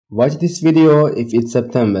Watch this video if it's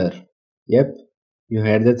September. Yep, you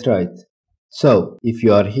heard it right. So, if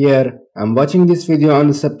you are here and watching this video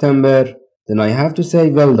on September, then I have to say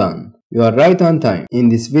well done. You are right on time. In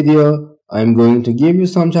this video, I am going to give you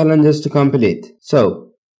some challenges to complete.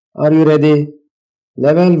 So, are you ready?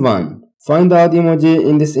 Level 1. Find the odd emoji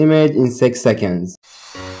in this image in 6 seconds.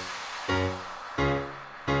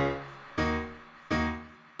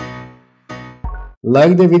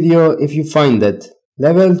 Like the video if you find it.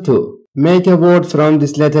 Level 2. Make a word from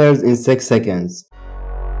these letters in 6 seconds.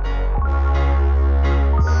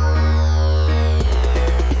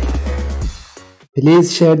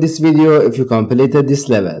 Please share this video if you completed this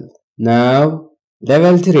level. Now,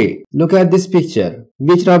 level 3. Look at this picture.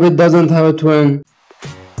 Which rabbit doesn't have a twin?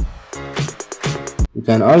 You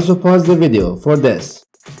can also pause the video for this.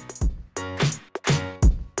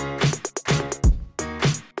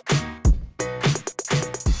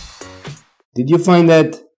 Did you find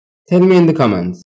it? Tell me in the comments.